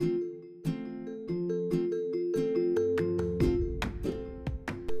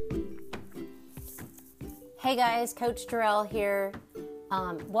Hey guys, Coach Darrell here.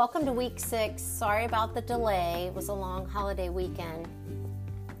 Welcome to week 6. Sorry about the delay. It was a long holiday weekend.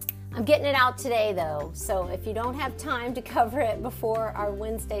 I'm getting it out today though, so if you don't have time to cover it before our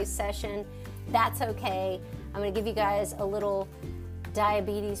Wednesday session, that's okay. I'm going to give you guys a little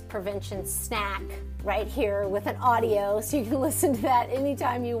diabetes prevention snack right here with an audio so you can listen to that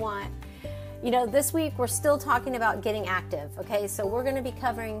anytime you want. You know, this week we're still talking about getting active, okay? So we're going to be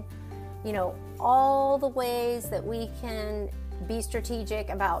covering, all the ways that we can be strategic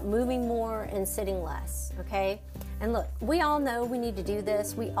about moving more and sitting less, okay? And look, we all know we need to do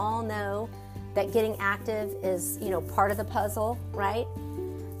this. We all know that getting active is, part of the puzzle, right?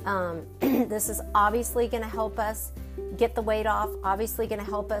 This is obviously going to help us get the weight off, obviously going to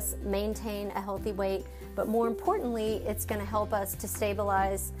help us maintain a healthy weight, but more importantly, it's going to help us to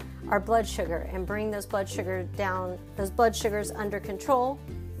stabilize our blood sugar and bring those blood sugars under control.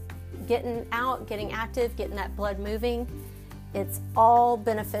 Getting out, getting active, getting that blood moving, it's all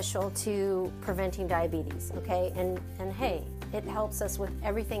beneficial to preventing diabetes, okay? And hey, it helps us with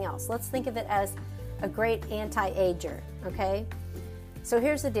everything else. Let's think of it as a great anti-ager, okay? So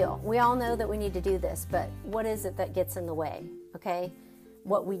here's the deal. We all know that we need to do this, but what is it that gets in the way, okay?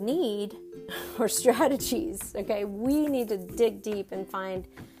 What we need are strategies, okay? We need to dig deep and find,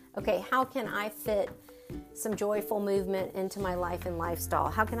 okay, how can I fit some joyful movement into my life and lifestyle?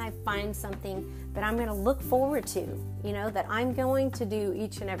 How can I find something that I'm going to look forward to, that I'm going to do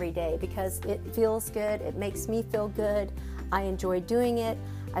each and every day because it feels good, it makes me feel good, I enjoy doing it,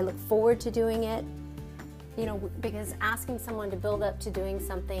 I look forward to doing it, because asking someone to build up to doing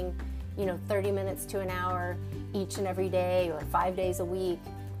something, 30 minutes to an hour each and every day or 5 days a week,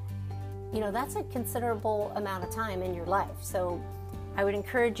 that's a considerable amount of time in your life. So I would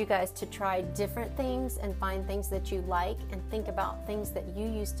encourage you guys to try different things and find things that you like and think about things that you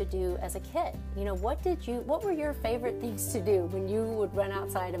used to do as a kid. What were your favorite things to do when you would run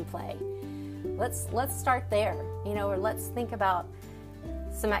outside and play? Let's start there, or let's think about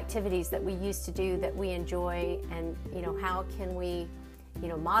some activities that we used to do that we enjoy and, how can we,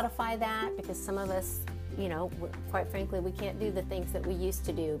 modify that, because some of us, quite frankly, we can't do the things that we used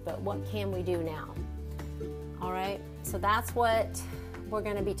to do, but what can we do now? All right, so that's what we're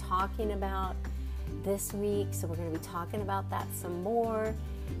going to be talking about this week. So we're going to be talking about that some more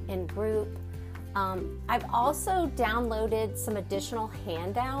in group. I've also downloaded some additional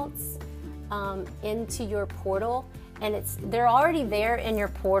handouts into your portal, and they're already there in your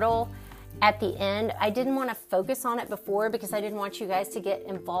portal at the end. I didn't want to focus on it before because I didn't want you guys to get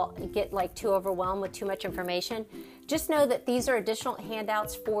too overwhelmed with too much information. Just know that these are additional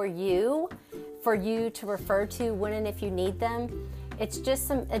handouts for you to refer to when and if you need them. It's just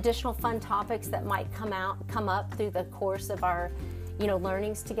some additional fun topics that might come up through the course of our,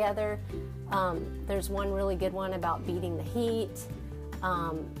 learnings together. There's one really good one about beating the heat,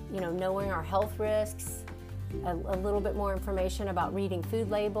 knowing our health risks, a little bit more information about reading food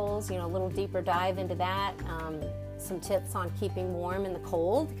labels, a little deeper dive into that, some tips on keeping warm in the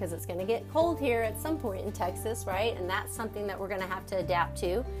cold, because it's going to get cold here at some point in Texas, right? And that's something that we're going to have to adapt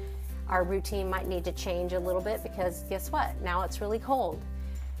to. Our routine might need to change a little bit because guess what? Now it's really cold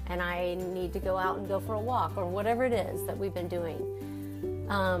and I need to go out and go for a walk or whatever it is that we've been doing.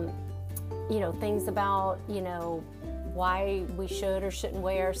 Things about, why we should or shouldn't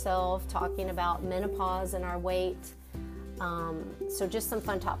weigh ourselves, talking about menopause and our weight. So just some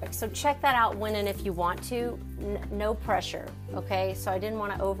fun topics. So check that out when and if you want to. No pressure, okay? So I didn't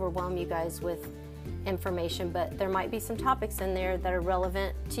want to overwhelm you guys with information, but there might be some topics in there that are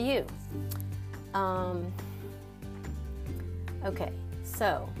relevant to you. Okay,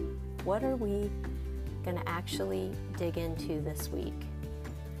 so what are we going to actually dig into this week?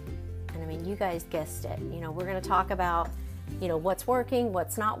 And I mean, you guys guessed it. We're going to talk about, what's working,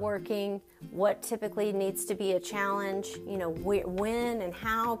 what's not working, what typically needs to be a challenge, when and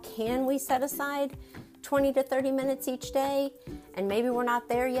how can we set aside 20 to 30 minutes each day? And maybe we're not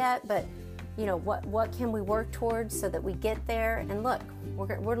there yet, but what can we work towards so that we get there? And look,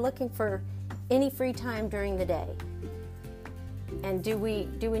 we're looking for any free time during the day. And do we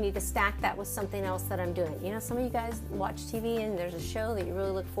need to stack that with something else that I'm doing? Some of you guys watch TV and there's a show that you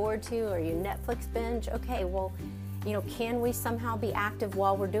really look forward to, or you Netflix binge. Okay, well, can we somehow be active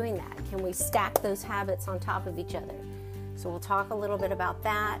while we're doing that? Can we stack those habits on top of each other? So we'll talk a little bit about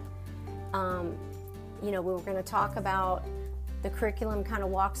that. We're going to talk about the curriculum kind of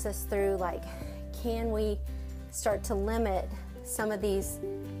walks us through, like, can we start to limit some of these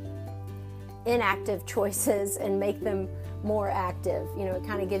inactive choices and make them more active? It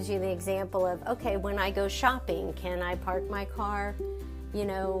kind of gives you the example of, okay, when I go shopping, can I park my car,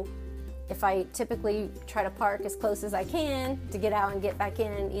 if I typically try to park as close as I can to get out and get back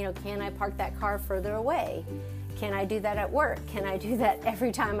in, can I park that car further away? Can I do that at work? Can I do that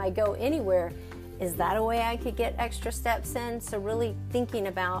every time I go anywhere? Is that a way I could get extra steps in? So really thinking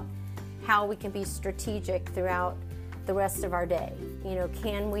about how we can be strategic throughout the rest of our day.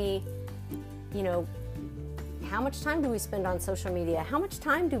 Can we, how much time do we spend on social media? How much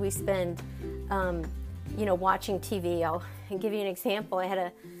time do we spend, watching TV? I'll give you an example. I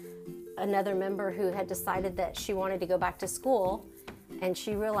had another member who had decided that she wanted to go back to school, and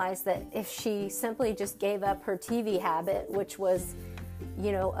she realized that if she simply just gave up her TV habit, which was,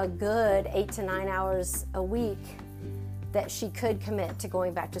 a good 8 to 9 hours a week, that she could commit to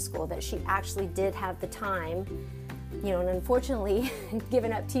going back to school, that she actually did have the time. And unfortunately,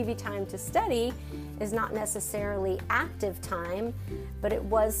 giving up TV time to study is not necessarily active time, but it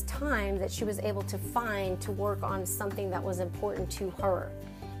was time that she was able to find to work on something that was important to her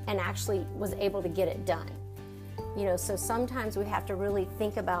and actually was able to get it done. So sometimes we have to really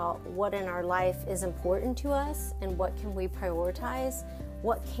think about what in our life is important to us and what can we prioritize,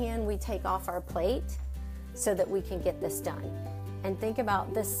 what can we take off our plate so that we can get this done. And think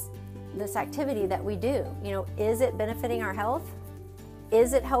about this activity that we do. Is it benefiting our health?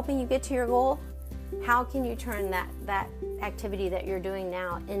 Is it helping you get to your goal? How can you turn that activity that you're doing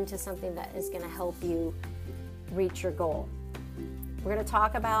now into something that is going to help you reach your goal? We're going to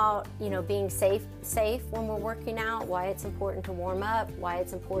talk about, being safe when we're working out, why it's important to warm up, why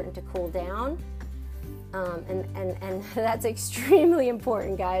it's important to cool down. And that's extremely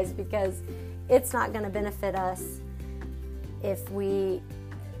important, guys, because it's not going to benefit us if we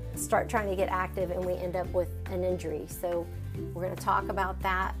start trying to get active and we end up with an injury. So we're going to talk about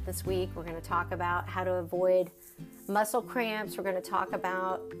that this week. We're going to talk about how to avoid muscle cramps. We're going to talk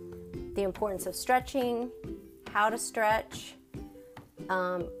about the importance of stretching, how to stretch.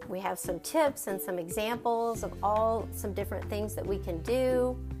 We have some tips and some examples of some different things that we can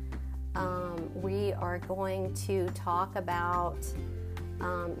do. We are going to talk about,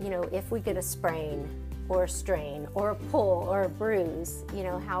 if we get a sprain or a strain or a pull or a bruise,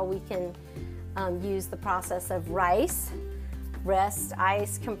 how we can use the process of RICE, rest,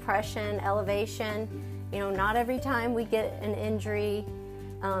 ice, compression, elevation. Not every time we get an injury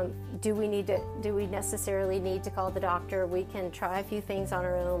do we necessarily need to call the doctor. We can try a few things on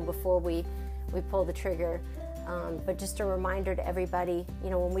our own before we pull the trigger. But just a reminder to everybody,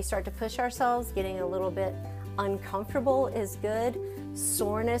 when we start to push ourselves, getting a little bit uncomfortable is good.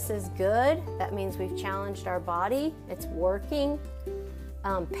 Soreness is good. That means we've challenged our body. It's working.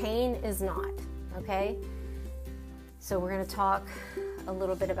 Pain is not, okay? So we're going to talk a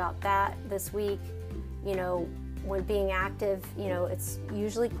little bit about that this week. When being active, it's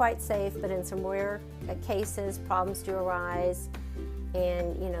usually quite safe, but in some rare cases, problems do arise.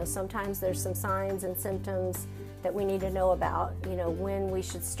 And, sometimes there's some signs and symptoms that we need to know about, when we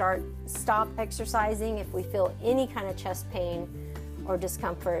should stop exercising if we feel any kind of chest pain or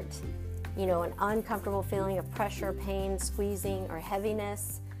discomfort, an uncomfortable feeling of pressure, pain, squeezing, or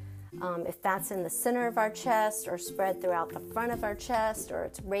heaviness. If that's in the center of our chest or spread throughout the front of our chest, or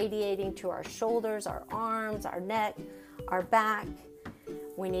it's radiating to our shoulders, our arms, our neck, our back,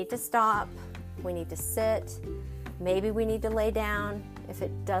 we need to stop. We need to sit. Maybe we need to lay down. If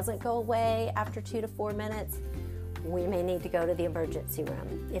it doesn't go away after 2 to 4 minutes, we may need to go to the emergency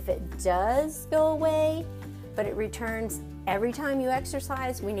room. If it does go away, but it returns every time you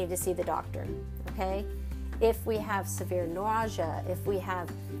exercise, we need to see the doctor, okay? If we have severe nausea, if we have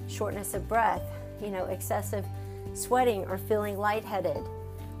shortness of breath, excessive sweating or feeling lightheaded,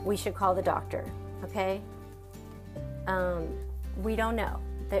 we should call the doctor, okay? We don't know.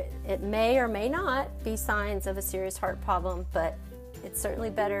 It may or may not be signs of a serious heart problem, but it's certainly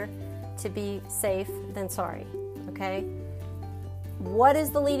better to be safe than sorry, okay? What is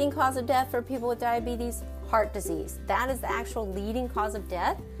the leading cause of death for people with diabetes? Heart disease. That is the actual leading cause of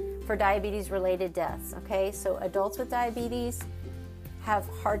death for diabetes-related deaths, okay? So adults with diabetes have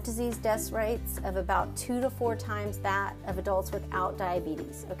heart disease death rates of about 2 to 4 times that of adults without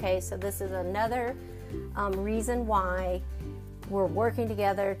diabetes, okay? So this is another reason why we're working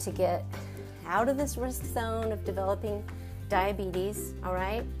together to get out of this risk zone of developing diabetes, all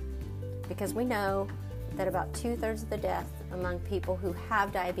right? Because we know that about 2/3 of the death among people who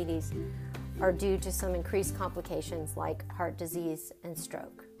have diabetes are due to some increased complications like heart disease and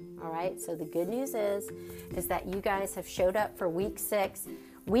stroke. All right, so the good news is that you guys have showed up for week 6.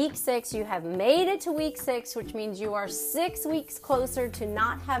 Week 6, you have made it to week 6, which means you are 6 weeks closer to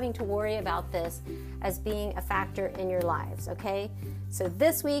not having to worry about this as being a factor in your lives, okay? So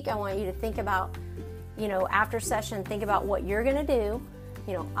this week, I want you to think about, after session, think about what you're going to do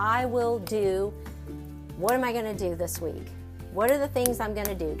I will do, what am I going to do this week? What are the things I'm going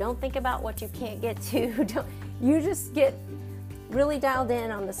to do? Don't think about what you can't get to. You just get really dialed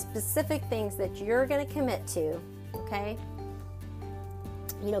in on the specific things that you're going to commit to, okay?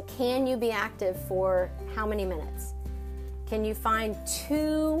 Can you be active for how many minutes? Can you find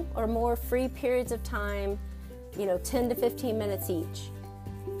 2 or more free periods of time, 10 to 15 minutes each?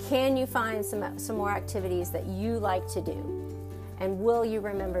 Can you find some more activities that you like to do? And will you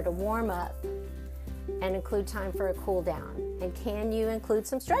remember to warm up and include time for a cool down? And can you include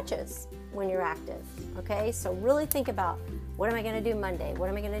some stretches when you're active? Okay, so really think about, what am I going to do Monday? What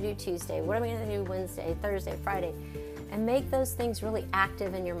am I going to do Tuesday? What am I going to do Wednesday, Thursday, Friday? And make those things really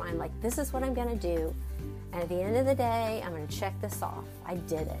active in your mind. Like, this is what I'm going to do. And at the end of the day, I'm going to check this off. I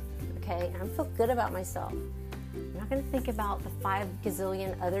did it. Okay, and I feel good about myself. I'm not going to think about the 5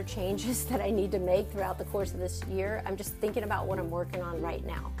 gazillion other changes that I need to make throughout the course of this year. I'm just thinking about what I'm working on right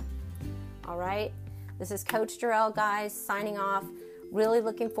now. All right? This is Coach Jarrell, guys, signing off. Really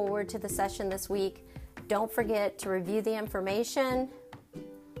looking forward to the session this week. Don't forget to review the information.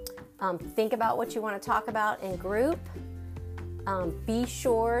 Think about what you want to talk about in group. Be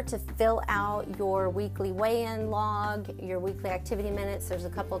sure to fill out your weekly weigh-in log, your weekly activity minutes. There's a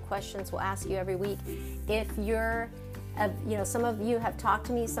couple of questions we'll ask you every week. If you're, some of you have talked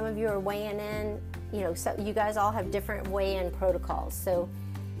to me, some of you are weighing in, so you guys all have different weigh-in protocols. So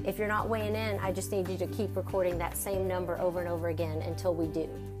if you're not weighing in, I just need you to keep recording that same number over and over again until we do.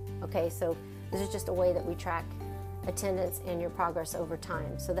 Okay, so this is just a way that we track attendance and your progress over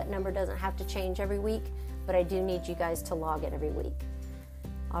time. So that number doesn't have to change every week, but I do need you guys to log it every week.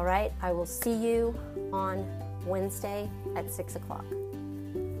 All right, I will see you on Wednesday at 6 o'clock.